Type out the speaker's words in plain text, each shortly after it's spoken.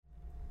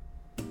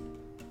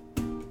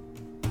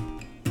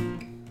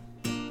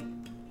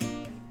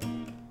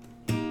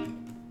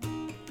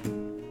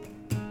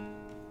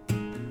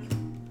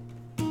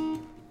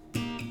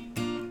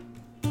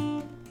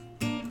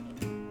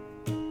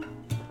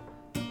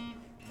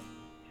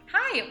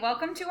Hi,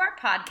 welcome to our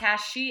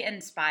podcast, She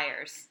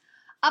Inspires.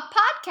 A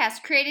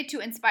podcast created to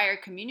inspire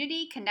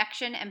community,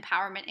 connection,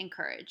 empowerment, and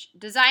courage.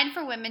 Designed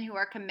for women who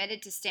are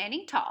committed to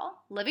standing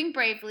tall, living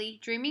bravely,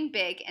 dreaming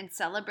big, and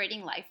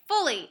celebrating life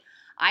fully.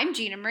 I'm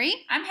Gina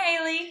Marie. I'm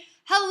Haley.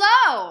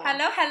 Hello.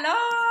 Hello.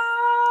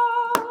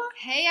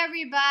 Hey,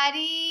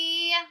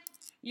 everybody.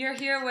 You're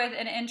here with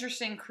an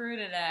interesting crew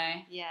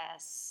today.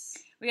 Yes.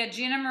 We got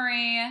Gina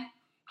Marie,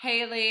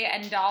 Haley,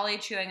 and Dolly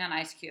chewing on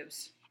ice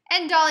cubes.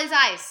 And Dolly's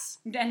Ice.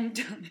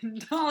 And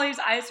Dolly's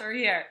ice are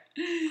here.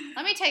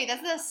 Let me tell you,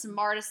 that's the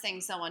smartest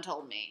thing someone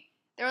told me.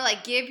 They were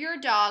like, give your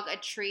dog a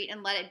treat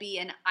and let it be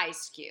an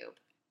ice cube.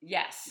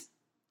 Yes.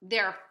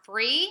 They're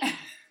free.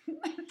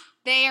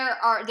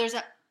 There's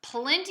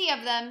plenty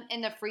of them in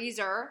the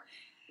freezer.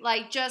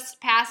 Like, just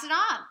pass it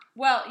on.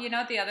 Well, you know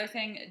what the other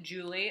thing,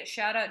 Julie,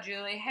 shout out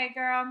Julie. Hey,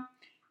 girl.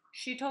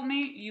 She told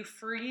me you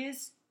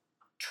freeze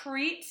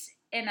treats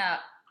in a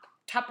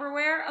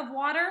Tupperware of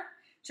water.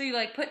 So you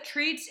put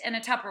treats in a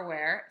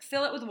Tupperware,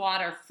 fill it with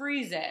water,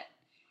 freeze it,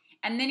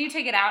 and then you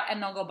take it out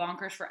and they'll go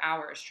bonkers for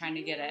hours trying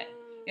to get it.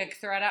 You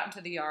throw it out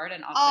into the yard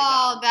and off they go.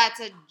 Oh, that's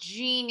a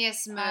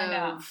genius move. I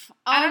know. Oh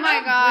I don't my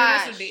know gosh.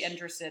 if Brutus would be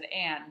interested,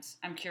 and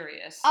I'm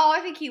curious. Oh, I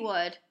think he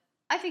would.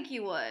 I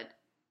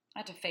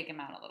have to fake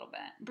him out a little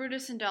bit.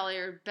 Brutus and Dolly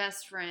are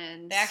best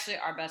friends. They actually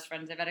are best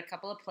friends. They've had a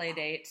couple of play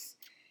dates.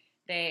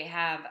 They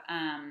have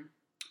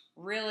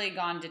really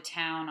gone to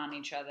town on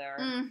each other.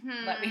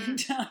 Mm-hmm. Let me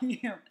tell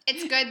you.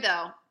 It's good,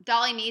 though.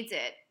 Dolly needs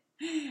it.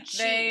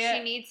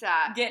 She needs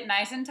that. Get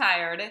nice and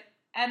tired,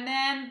 and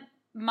then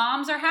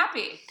moms are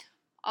happy.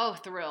 Oh,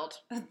 thrilled.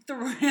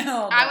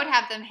 Thrilled. I would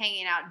have them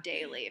hanging out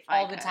daily if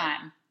I could. All the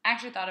time. I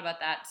actually thought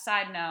about that.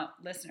 Side note,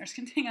 listeners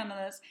can hang on to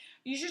this.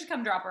 You should just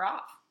come drop her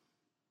off.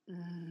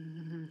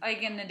 Mm-hmm.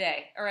 Like in the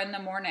day or in the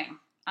morning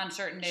on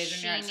certain days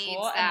when you're at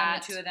school. That. And then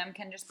the two of them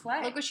can just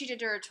play. Look what she did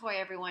to her toy,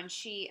 everyone.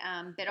 She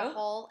bit a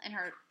hole in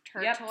her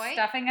toy.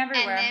 Stuffing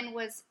everywhere. And then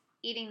was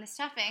eating the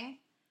stuffing.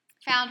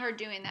 Found her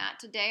doing that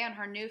today on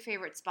her new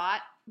favorite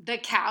spot, the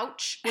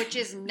couch, which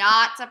is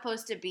not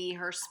supposed to be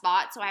her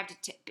spot. So I have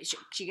to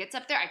she gets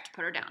up there, I have to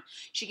put her down.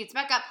 She gets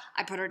back up,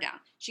 I put her down.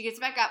 She gets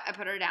back up, I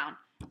put her down.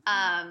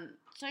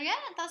 So yeah,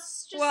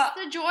 that's just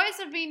the joys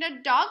of being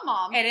a dog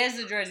mom. It is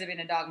the joys of being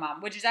a dog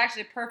mom, which is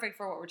actually perfect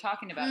for what we're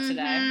talking about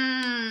today.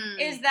 Mm-hmm.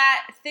 Is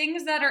that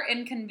things that are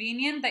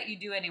inconvenient that you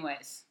do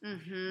anyways.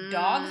 Mm-hmm.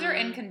 Dogs are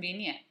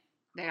inconvenient.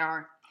 They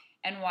are.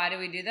 And why do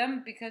we do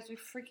them? Because we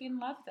freaking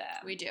love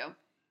them. We do.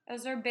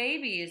 Those are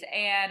babies,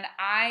 and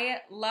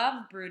I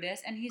love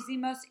Brutus, and he's the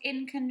most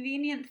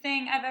inconvenient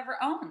thing I've ever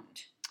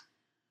owned.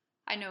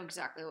 I know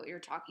exactly what you're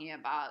talking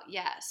about,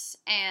 yes.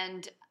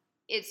 And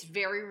it's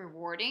very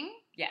rewarding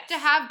to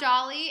have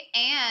Dolly,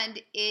 and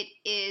it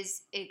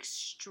is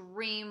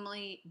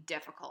extremely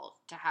difficult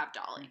to have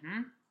Dolly.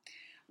 Mm-hmm.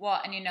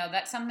 Well, and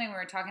that's something we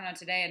were talking about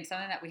today, and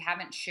something that we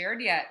haven't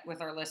shared yet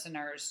with our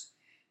listeners,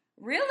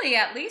 really,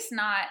 at least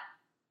not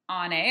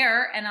on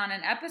air and on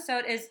an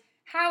episode, is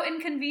how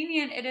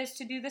inconvenient it is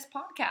to do this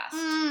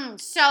podcast.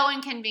 So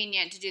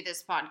inconvenient to do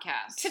this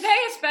podcast. Today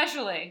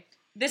especially.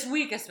 This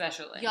week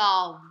especially.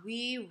 Y'all,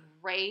 we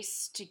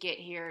raced to get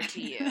here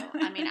to you.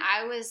 I mean,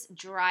 I was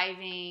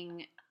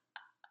driving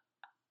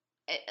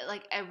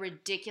a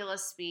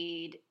ridiculous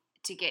speed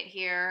to get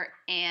here,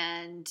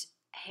 and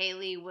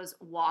Haley was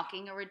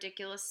walking a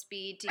ridiculous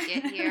speed to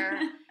get here.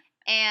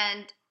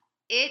 And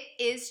it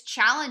is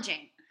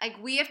challenging.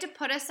 We have to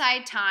put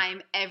aside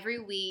time every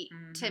week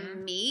to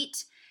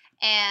meet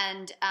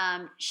and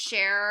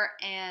share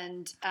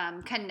and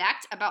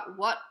connect about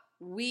what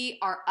we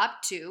are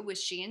up to with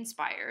She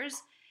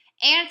Inspires.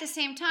 And at the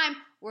same time,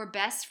 we're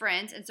best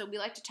friends, and so we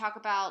like to talk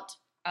about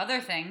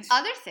other things.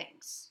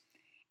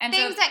 And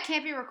things that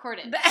can't be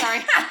recorded.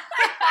 Sorry.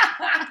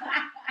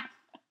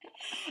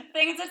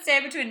 Things that stay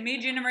between me,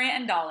 Gina Marie,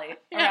 and Dolly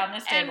around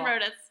this table.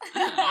 And Rodas.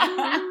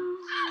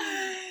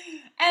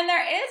 And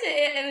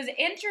it was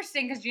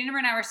interesting because Gina Marie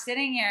and I were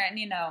sitting here, and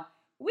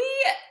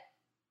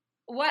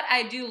what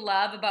I do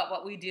love about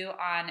what we do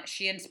on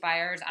She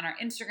Inspires on our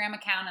Instagram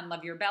account and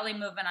Love Your Belly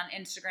Movement on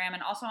Instagram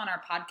and also on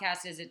our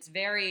podcast is it's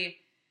very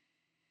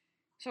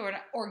sort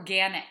of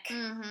organic.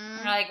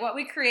 Mm-hmm. What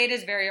we create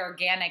is very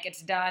organic.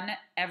 It's done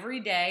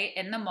every day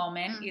in the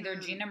moment. Mm-hmm. Either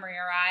Gina Marie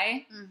or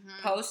I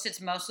post. It's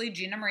mostly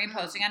Gina Marie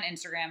posting on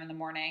Instagram in the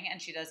morning,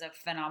 and she does a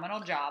phenomenal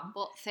job.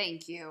 Well,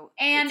 thank you.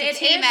 And it's a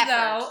team effort.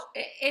 Though,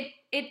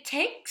 it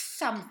takes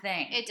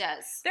something. It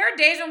does. There are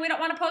days when we don't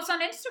want to post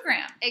on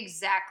Instagram.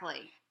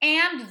 Exactly.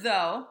 And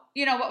though,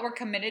 what we're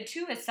committed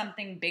to is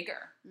something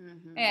bigger.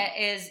 Mm-hmm.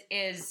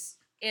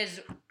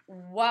 Is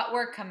what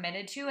we're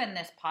committed to in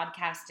this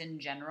podcast in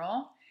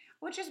general,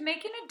 which is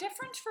making a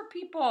difference for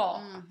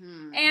people.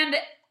 Mm-hmm. And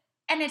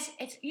it's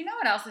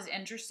what else is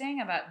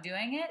interesting about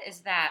doing it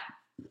is that,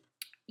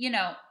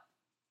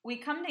 we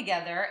come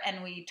together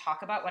and we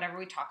talk about whatever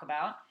we talk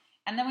about,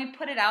 and then we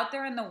put it out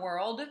there in the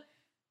world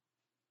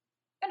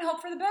and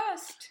hope for the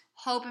best.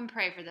 Hope and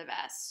pray for the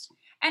best.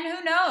 And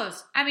who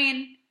knows? I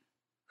mean,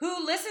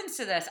 who listens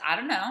to this? I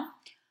don't know.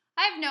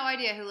 I have no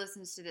idea who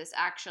listens to this,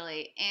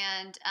 actually.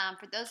 And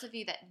for those of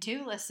you that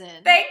do listen.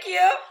 Thank you.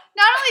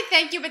 Not only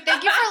thank you, but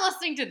thank you for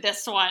listening to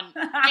this one.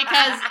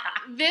 Because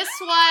this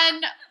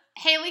one,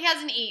 Haley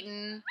hasn't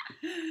eaten.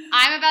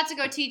 I'm about to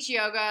go teach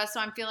yoga, so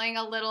I'm feeling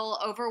a little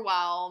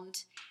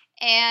overwhelmed.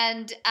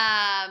 And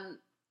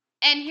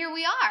here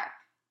we are.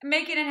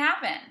 Making it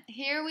happen.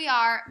 Here we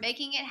are,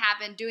 making it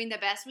happen, doing the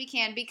best we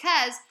can,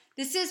 because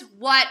this is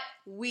what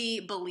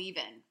we believe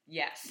in.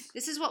 Yes.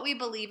 This is what we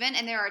believe in,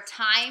 and there are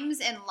times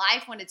in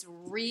life when it's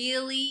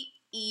really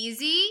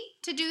easy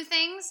to do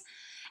things,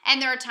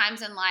 and there are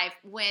times in life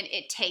when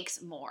it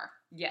takes more.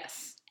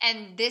 Yes.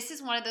 And this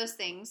is one of those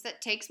things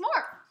that takes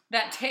more.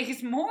 That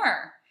takes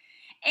more.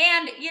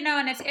 And,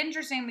 and it's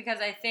interesting because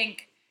I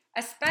think,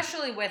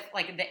 especially with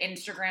like the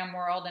Instagram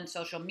world and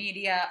social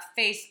media,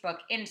 Facebook,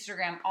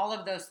 Instagram, all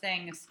of those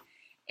things,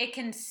 it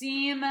can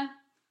seem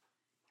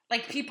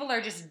like people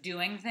are just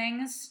doing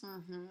things.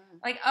 Mm-hmm.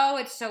 Like, oh,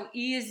 it's so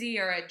easy,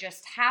 or it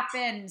just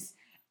happens.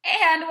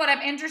 And what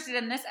I'm interested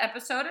in this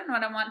episode and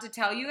what I want to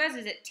tell you guys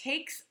is it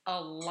takes a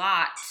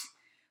lot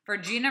for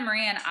Gina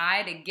Marie and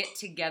I to get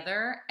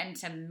together and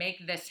to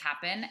make this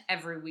happen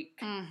every week.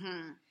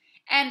 Mm-hmm.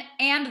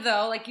 And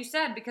though, like you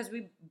said, because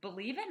we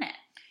believe in it.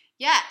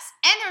 Yes.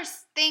 And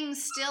there's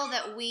things still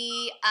that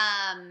we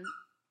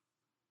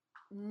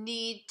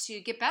need to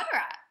get better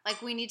at.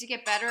 Like, we need to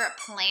get better at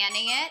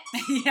planning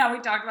it. Yeah, we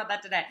talked about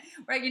that today.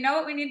 Right, you know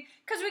what we need?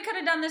 Because we could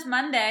have done this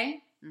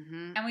Monday,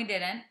 and we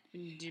didn't. We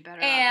need to do better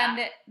and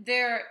about that.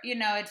 There,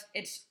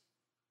 it's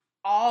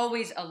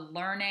always a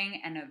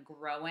learning and a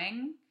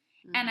growing.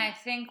 Mm-hmm. And I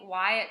think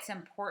why it's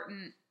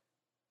important,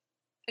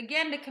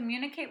 again, to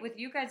communicate with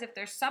you guys. If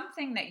there's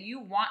something that you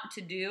want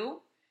to do,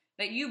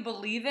 that you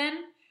believe in,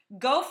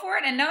 go for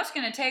it, and know it's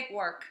going to take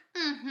work.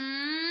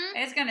 Mm-hmm.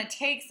 It's going to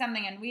take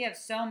something, and we have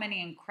so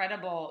many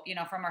incredible,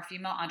 from our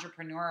female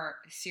entrepreneur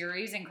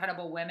series,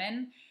 incredible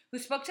women who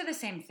spoke to the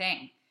same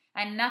thing,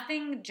 and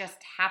nothing just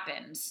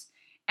happens.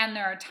 And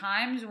there are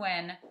times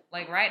when,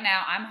 like right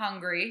now, I'm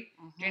hungry.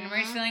 Mm-hmm. Gina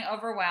Marie's feeling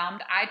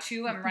overwhelmed. I,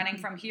 too, am running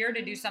from here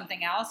to do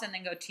something else and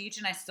then go teach,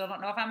 and I still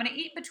don't know if I'm going to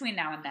eat between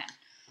now and then.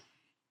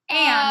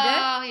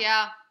 And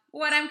yeah.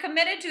 What I'm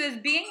committed to is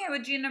being here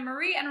with Gina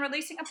Marie and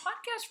releasing a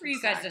podcast for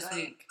you guys this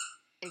week.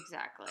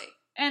 Exactly.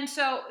 And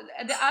so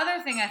the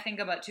other thing I think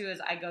about, too, is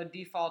I go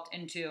default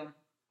into,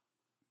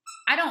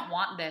 I don't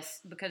want this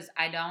because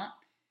I don't.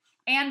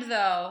 And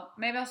though,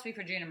 maybe I'll speak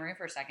for Gina Marie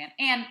for a second.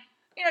 And,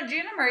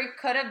 Gina Marie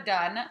could have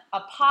done a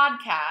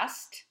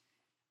podcast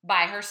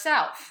by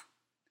herself.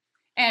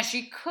 And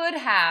she could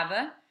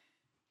have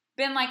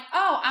been like,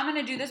 oh, I'm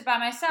going to do this by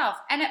myself.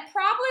 And it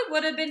probably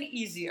would have been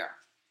easier.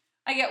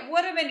 Like, it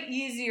would have been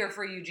easier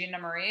for you, Gina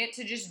Marie,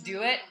 to just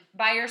do it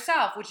by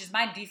yourself, which is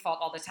my default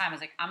all the time.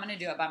 Is like, I'm going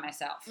to do it by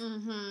myself.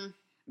 Mm-hmm.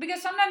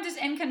 Because sometimes it's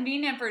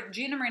inconvenient for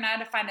Gina Marie and I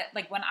to find it,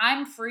 like, when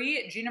I'm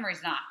free, Gina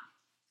Marie's not.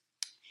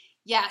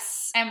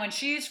 Yes. And when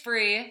she's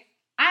free,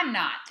 I'm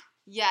not.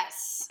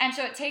 Yes. And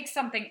so it takes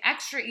something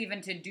extra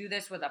even to do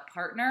this with a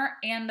partner,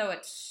 and though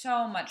it's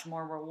so much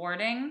more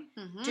rewarding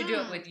to do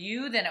it with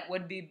you than it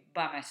would be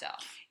by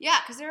myself. Yeah,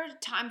 because there are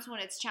times when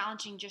it's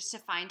challenging just to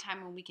find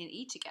time when we can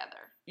eat together.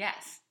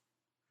 Yes.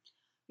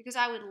 Because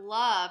I would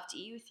love to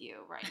eat with you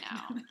right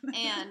now,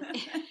 and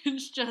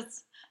it's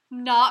just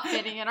not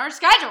fitting in our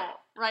schedule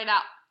right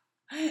now.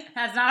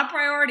 That's not a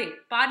priority.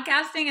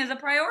 Podcasting is a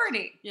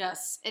priority.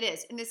 Yes, it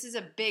is. And this is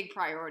a big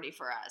priority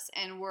for us,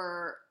 and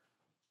we're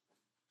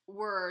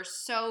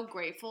so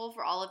grateful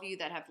for all of you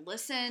that have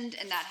listened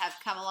and that have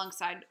come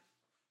alongside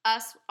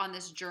us on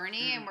this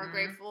journey. And we're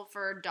grateful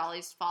for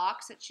Dolly's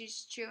fox that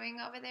she's chewing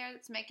over there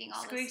that's making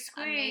all squeak, this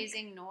squeak.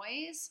 Amazing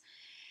noise.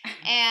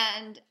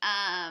 And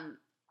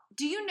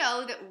do you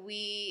know that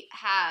we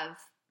have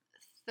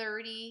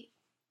 30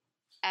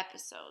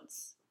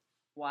 episodes?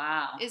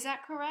 Wow. Is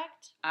that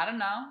correct? I don't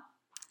know.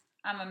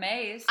 I'm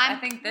amazed. I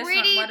think this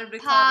pretty one, what did we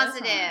call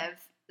this one? positive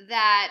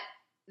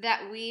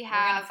that we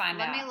have.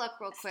 Let me look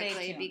real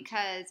quickly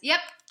because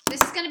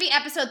this is going to be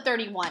episode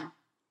 31.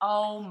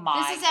 Oh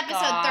my! This is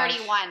episode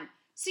 31.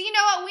 So you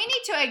know what? We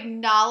need to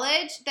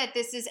acknowledge that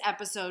this is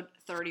episode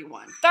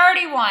 31.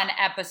 31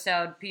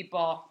 episode,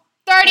 people.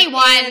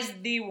 31 is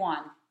the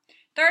one.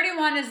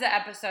 31 is the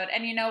episode,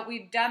 and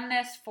we've done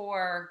this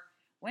for.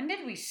 When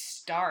did we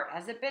start?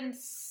 Has it been 6?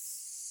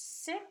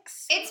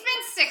 It's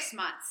been 6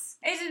 months.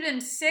 It's been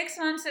 6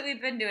 months that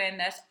we've been doing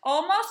this,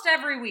 almost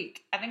every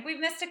week. I think we've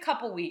missed a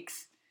couple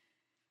weeks.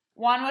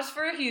 One was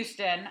for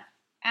Houston, and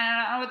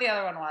I don't know what the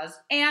other one was.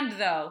 And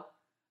though,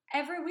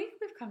 every week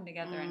we've come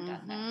together and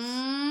done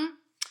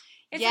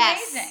this.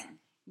 It's amazing.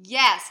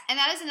 Yes, and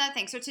that is another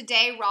thing. So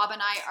today, Rob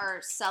and I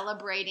are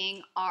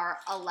celebrating our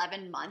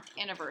 11-month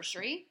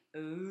anniversary.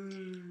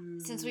 Ooh.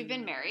 Since we've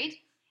been married.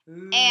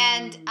 Ooh.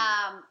 And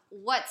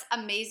what's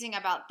amazing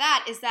about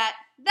that is that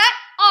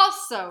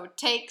also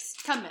takes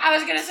commitment. I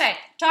was going to say,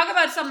 talk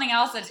about something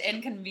else that's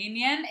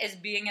inconvenient is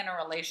being in a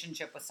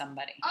relationship with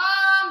somebody.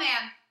 Oh,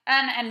 man.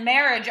 And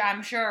marriage,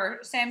 I'm sure,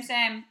 same,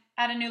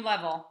 at a new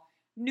level.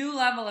 New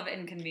level of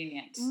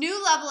inconvenience.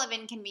 New level of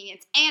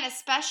inconvenience. And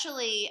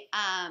especially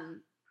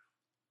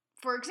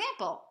for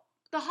example,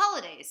 the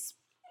holidays.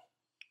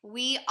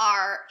 We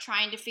are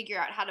trying to figure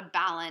out how to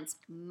balance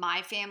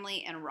my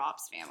family and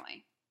Rob's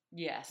family.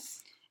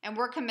 Yes. And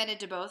we're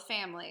committed to both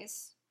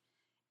families.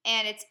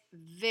 And it's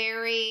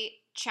very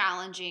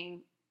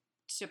challenging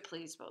to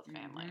please both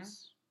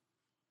families.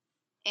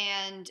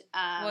 And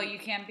well, you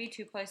can't be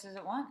two places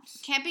at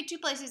once. Can't be two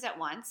places at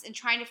once, and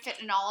trying to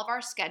fit in all of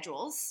our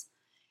schedules.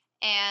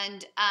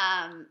 And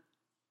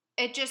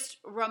it just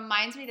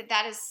reminds me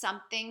that is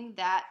something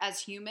that, as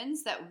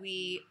humans, that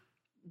we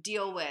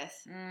deal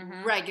with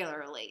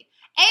regularly.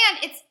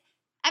 And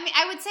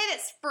I would say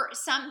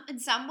that in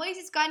some ways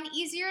it's gotten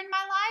easier in my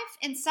life.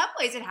 In some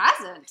ways it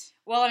hasn't.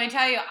 Well, let me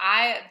tell you,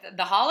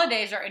 the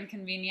holidays are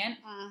inconvenient.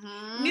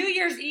 New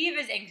Year's Eve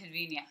is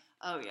inconvenient.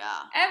 Oh,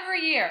 yeah.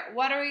 Every year,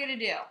 what are we going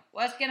to do?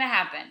 What's going to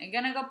happen? Are you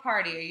going to go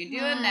party? Are you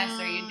doing this?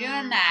 Are you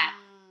doing that?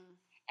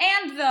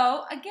 And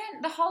though,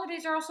 again, the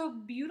holidays are also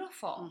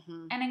beautiful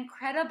and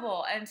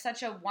incredible and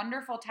such a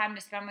wonderful time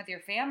to spend with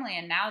your family.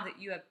 And now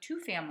that you have two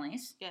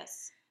families,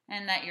 yes,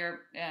 and that you're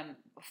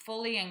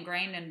fully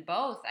ingrained in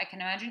both, I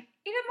can imagine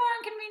even more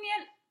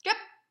inconvenient. Yep.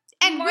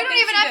 And we don't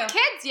even have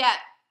kids yet.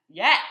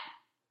 Yet.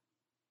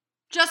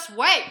 Just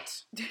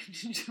wait.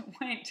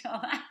 Wait till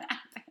that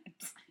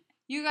happens.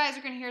 You guys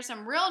are going to hear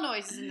some real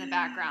noises in the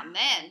background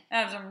then. I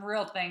have some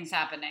real things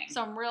happening.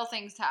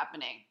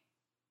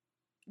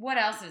 What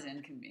else is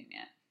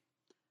inconvenient?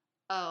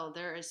 Oh,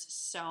 there is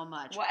so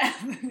much. What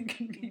else is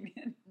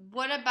inconvenient?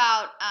 What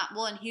about,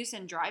 in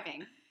Houston,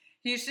 driving.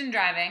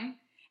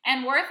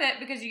 And worth it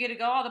because you get to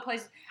go all the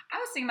places. I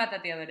was thinking about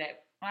that the other day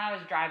when I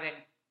was driving.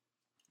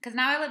 Because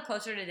now I live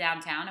closer to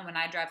downtown, and when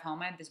I drive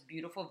home, I have this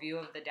beautiful view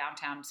of the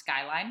downtown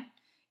skyline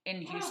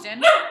in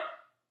Houston.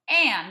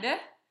 And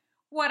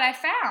what I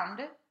found,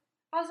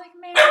 I was like,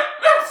 man,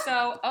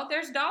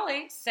 there's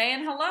Dolly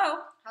saying hello.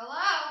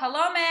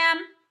 Hello,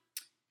 ma'am.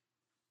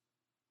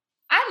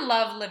 I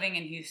love living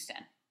in Houston.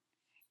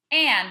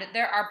 And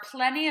there are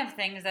plenty of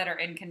things that are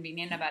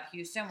inconvenient about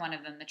Houston, one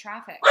of them the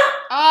traffic.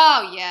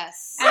 Oh,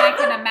 yes. And I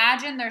can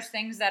imagine there's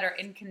things that are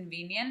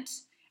inconvenient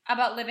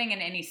about living in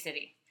any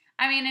city.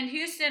 I mean, in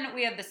Houston,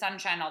 we have the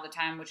sunshine all the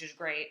time, which is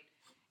great.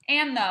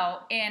 And though,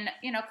 in,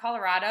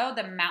 Colorado,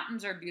 the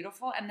mountains are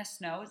beautiful and the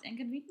snow is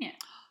inconvenient.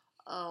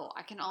 Oh,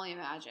 I can only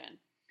imagine.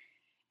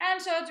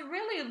 And so it's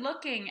really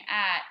looking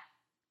at,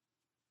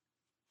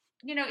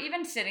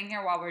 even sitting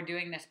here while we're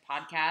doing this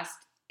podcast,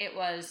 it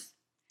was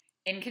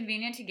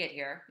inconvenient to get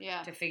here,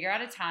 to figure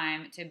out a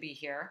time to be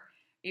here.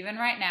 Even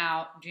right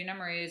now, Gina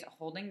Marie is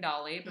holding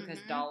Dolly because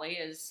Dolly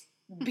is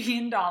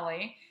being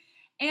Dolly.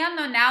 And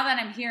though now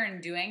that I'm here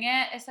and doing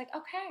it, it's like,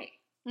 okay.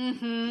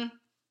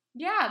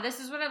 Yeah, this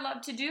is what I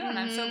love to do. And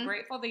I'm so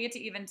grateful to get to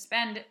even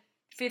spend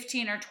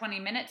 15 or 20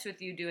 minutes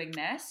with you doing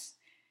this.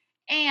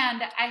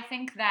 And I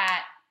think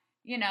that,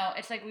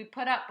 it's like we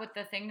put up with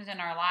the things in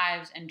our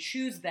lives and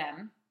choose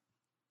them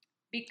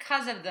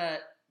because of the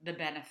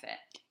benefit.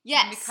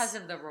 Yes. And because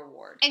of the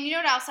reward. And you know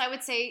what else I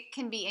would say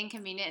can be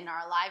inconvenient in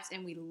our lives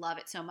and we love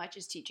it so much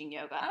is teaching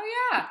yoga.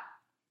 Oh, yeah.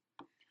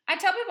 I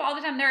tell people all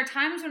the time, there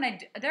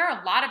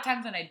are a lot of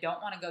times when I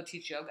don't want to go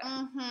teach yoga.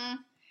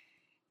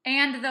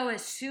 And though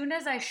as soon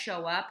as I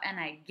show up and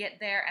I get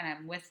there and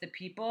I'm with the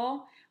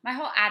people, my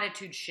whole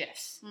attitude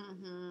shifts.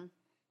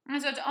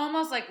 And so it's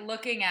almost like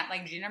looking at,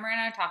 like Gina Marie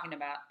and I are talking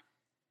about,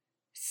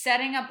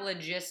 setting up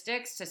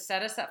logistics to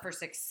set us up for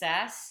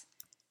success,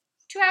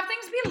 to have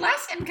things be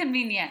less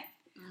inconvenient.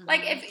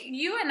 Like if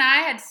you and I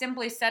had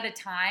simply set a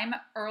time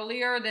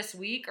earlier this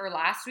week or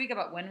last week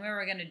about when we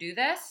were going to do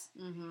this,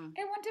 it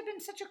wouldn't have been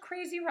such a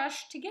crazy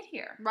rush to get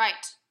here.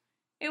 Right.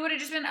 It would have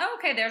just been,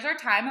 okay, there's our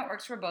time. It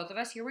works for both of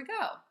us. Here we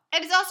go.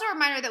 And it's also a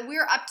reminder that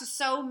we're up to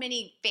so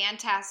many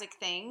fantastic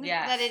things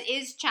that it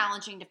is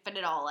challenging to fit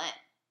it all in.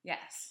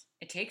 Yes.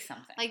 It takes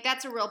something. Like,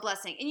 that's a real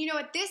blessing. And you know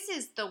what? This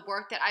is the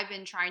work that I've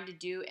been trying to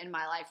do in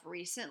my life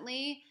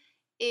recently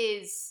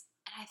is,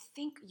 and I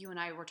think you and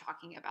I were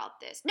talking about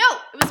this. No,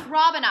 it was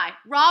Rob and I.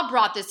 Rob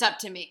brought this up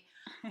to me.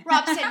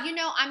 Rob said,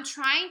 I'm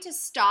trying to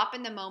stop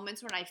in the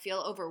moments when I feel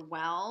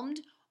overwhelmed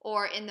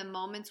or in the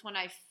moments when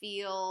I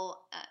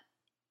feel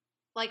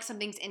like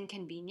something's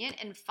inconvenient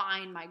and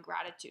find my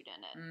gratitude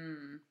in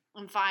it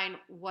and find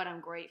what I'm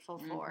grateful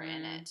for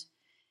in it.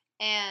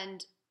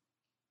 And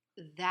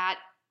that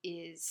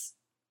is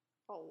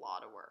a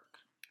lot of work.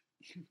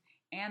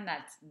 And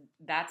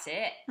that's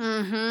it.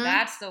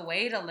 That's the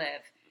way to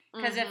live.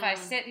 Because if I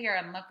sit here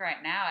and look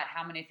right now at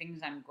how many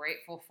things I'm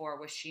grateful for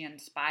with She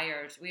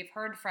Inspires, we've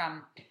heard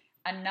from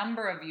a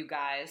number of you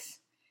guys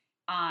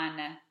on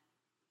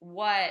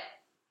what,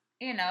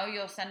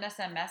 you'll send us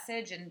a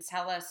message and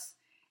tell us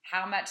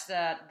how much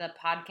the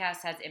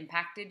podcast has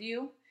impacted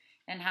you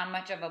and how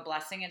much of a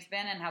blessing it's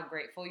been and how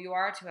grateful you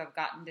are to have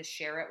gotten to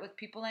share it with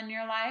people in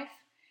your life.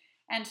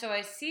 And so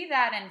I see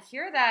that and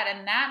hear that,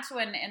 and that's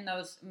when in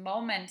those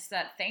moments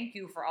that thank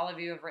you for all of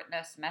you who have written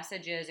us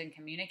messages and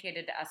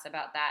communicated to us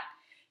about that.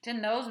 It's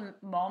in those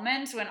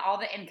moments when all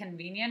the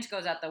inconvenience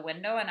goes out the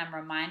window and I'm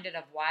reminded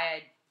of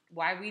why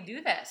we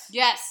do this.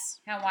 Yes.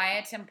 And why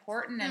it's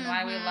important and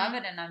why we love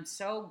it. And I'm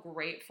so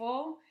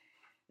grateful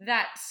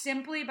that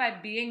simply by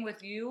being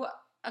with you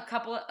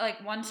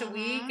once a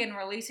week and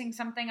releasing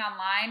something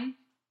online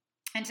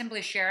and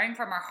simply sharing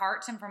from our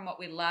hearts and from what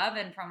we love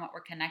and from what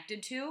we're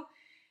connected to,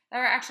 that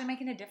are actually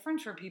making a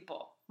difference for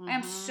people. I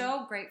am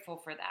so grateful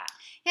for that.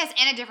 Yes,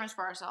 and a difference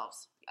for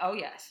ourselves. Oh,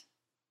 yes.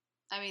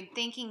 I mean,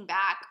 thinking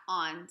back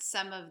on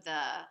some of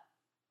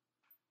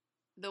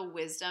the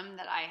wisdom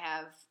that I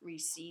have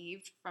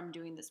received from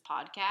doing this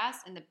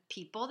podcast and the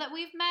people that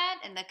we've met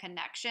and the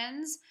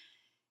connections,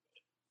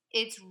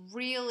 it's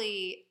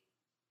really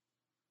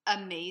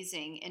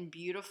amazing and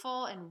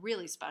beautiful and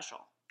really special.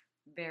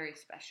 Very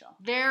special.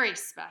 Very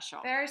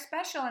special. Very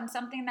special, and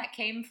something that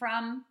came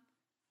from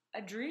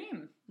a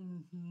dream.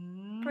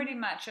 Pretty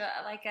much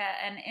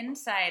an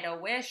insight, a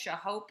wish, a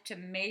hope to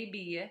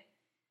maybe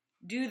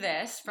do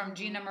this from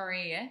Gina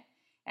Marie.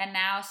 And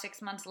now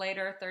 6 months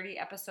later, 30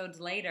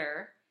 episodes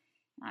later,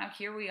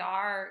 here we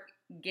are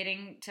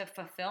getting to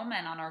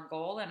fulfillment on our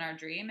goal and our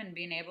dream and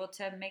being able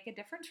to make a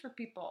difference for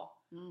people.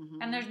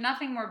 And there's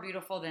nothing more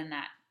beautiful than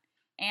that.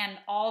 And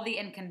all the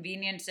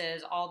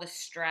inconveniences, all the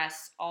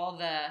stress, all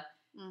the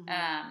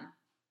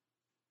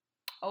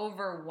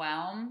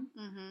overwhelm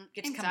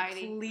gets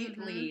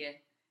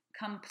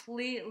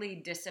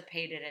completely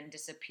dissipated and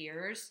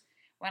disappears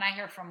when I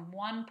hear from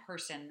one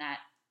person that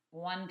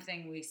one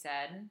thing we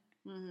said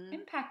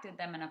impacted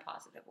them in a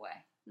positive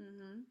way. You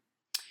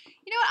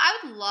know what? I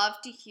would love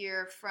to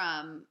hear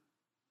from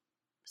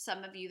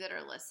some of you that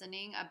are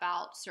listening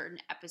about certain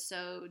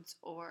episodes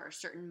or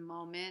certain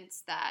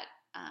moments that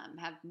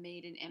have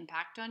made an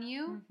impact on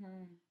you.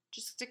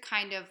 Just to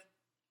kind of,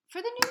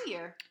 for the new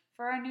year.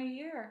 For our new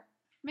year.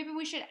 Maybe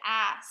we should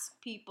ask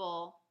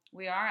people.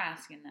 We are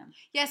asking them.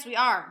 Yes, we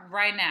are.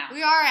 Right now.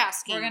 We are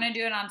asking. We're going to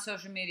do it on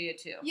social media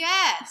too.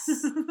 Yes.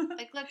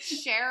 Let's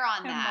share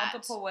on that. In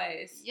multiple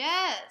ways.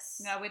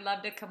 Yes. We'd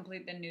love to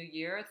complete the new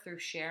year through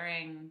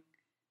sharing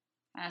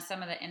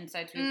some of the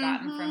insights we've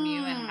gotten from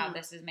you and how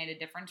this has made a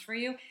difference for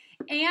you.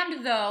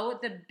 And though,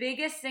 the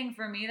biggest thing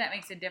for me that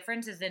makes a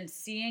difference is in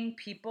seeing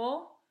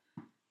people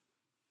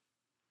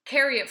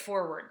carry it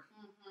forward.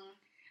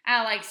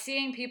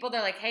 Seeing people,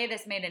 they're like, hey,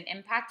 this made an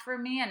impact for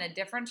me and a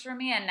difference for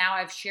me, and now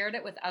I've shared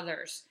it with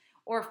others.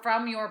 Or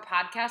from your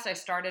podcast, I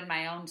started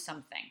my own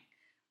something.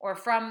 Or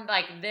from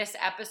this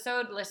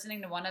episode,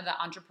 listening to one of the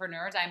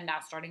entrepreneurs, I'm now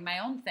starting my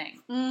own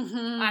thing.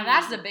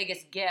 That's the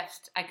biggest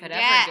gift I could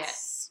ever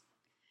get.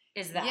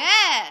 Is that.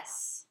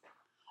 Yes.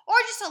 Or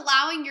just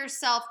allowing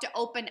yourself to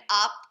open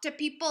up to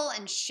people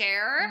and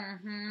share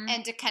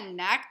and to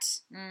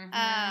connect.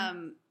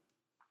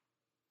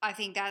 I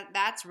think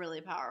that's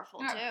really powerful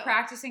too.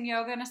 Practicing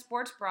yoga in a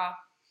sports bra.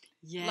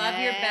 Yes. Love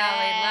your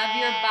belly. Love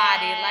your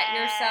body. Let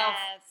yourself.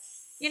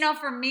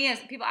 For me, as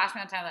people ask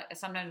me all the time,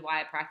 sometimes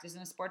why I practice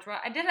in a sports bra.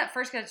 I did it at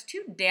first because it's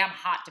too damn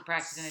hot to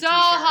practice in a t-shirt. So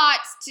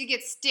hot to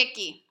get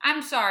sticky.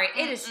 I'm sorry.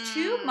 It is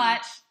too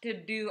much to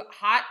do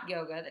hot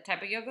yoga, the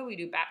type of yoga we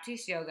do,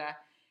 Baptiste yoga,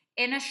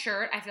 in a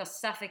shirt. I feel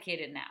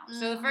suffocated now.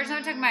 So the first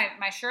time I took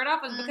my shirt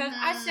off was because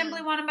I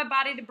simply wanted my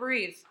body to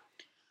breathe.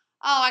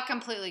 Oh, I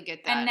completely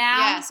get that. And now,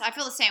 yes, I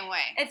feel the same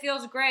way. It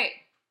feels great.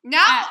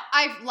 Now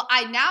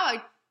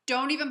I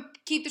don't even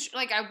keep the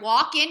I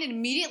walk in and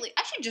immediately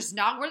I should just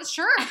not wear the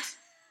shirt.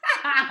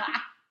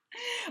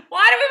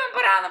 Why do we even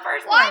put it on the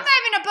first place? Why am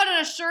I even putting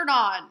a shirt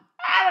on?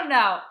 I don't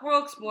know.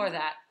 We'll explore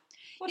that.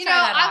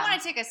 I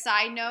want to take a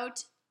side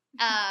note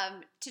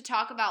to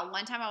talk about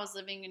one time I was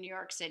living in New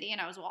York City and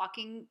I was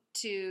walking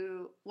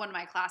to one of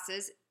my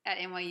classes at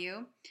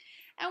NYU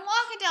and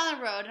walking down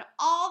the road and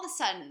all of a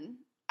sudden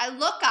I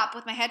look up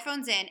with my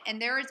headphones in,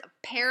 and there is a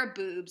pair of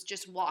boobs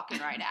just walking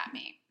right at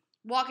me.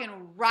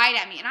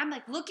 And I'm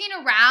looking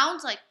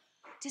around,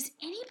 does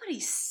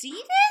anybody see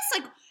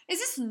this? Is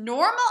this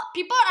normal?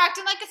 People are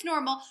acting like it's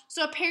normal.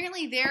 So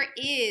apparently there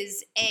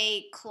is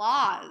a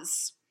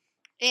clause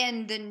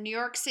in the New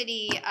York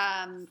City,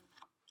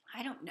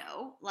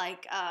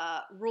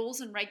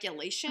 rules and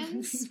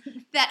regulations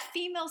that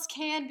females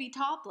can be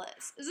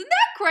topless. Isn't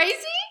that crazy?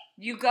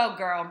 You go,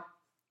 girl.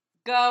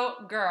 Go,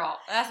 girl.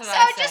 That's what I say.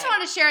 So I just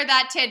want to share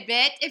that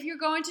tidbit. If you're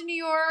going to New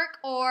York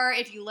or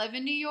if you live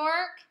in New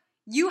York,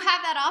 you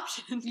have that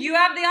option. You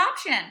have the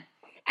option.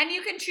 And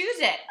you can choose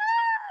it.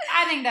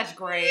 I think that's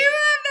great. You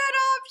have that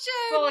option.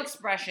 Full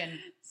expression.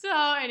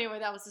 So anyway,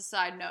 that was a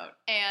side note.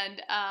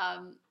 And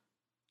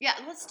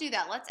let's do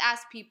that. Let's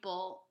ask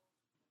people,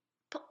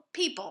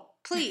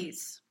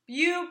 please.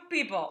 You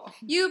people,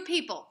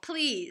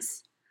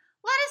 please.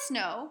 Let us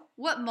know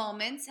what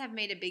moments have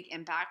made a big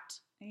impact.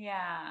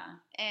 Yeah.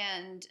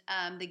 And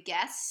the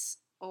guests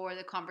or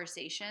the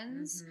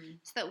conversations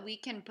so that we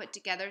can put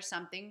together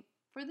something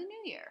for the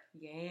new year.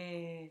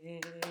 Yeah.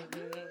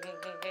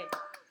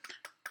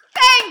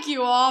 Thank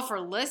you all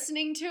for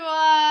listening to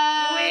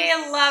us.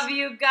 We love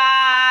you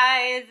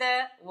guys.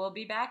 We'll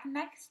be back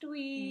next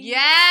week.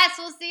 Yes,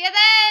 we'll see you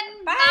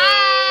then. Bye.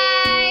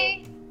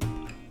 Bye.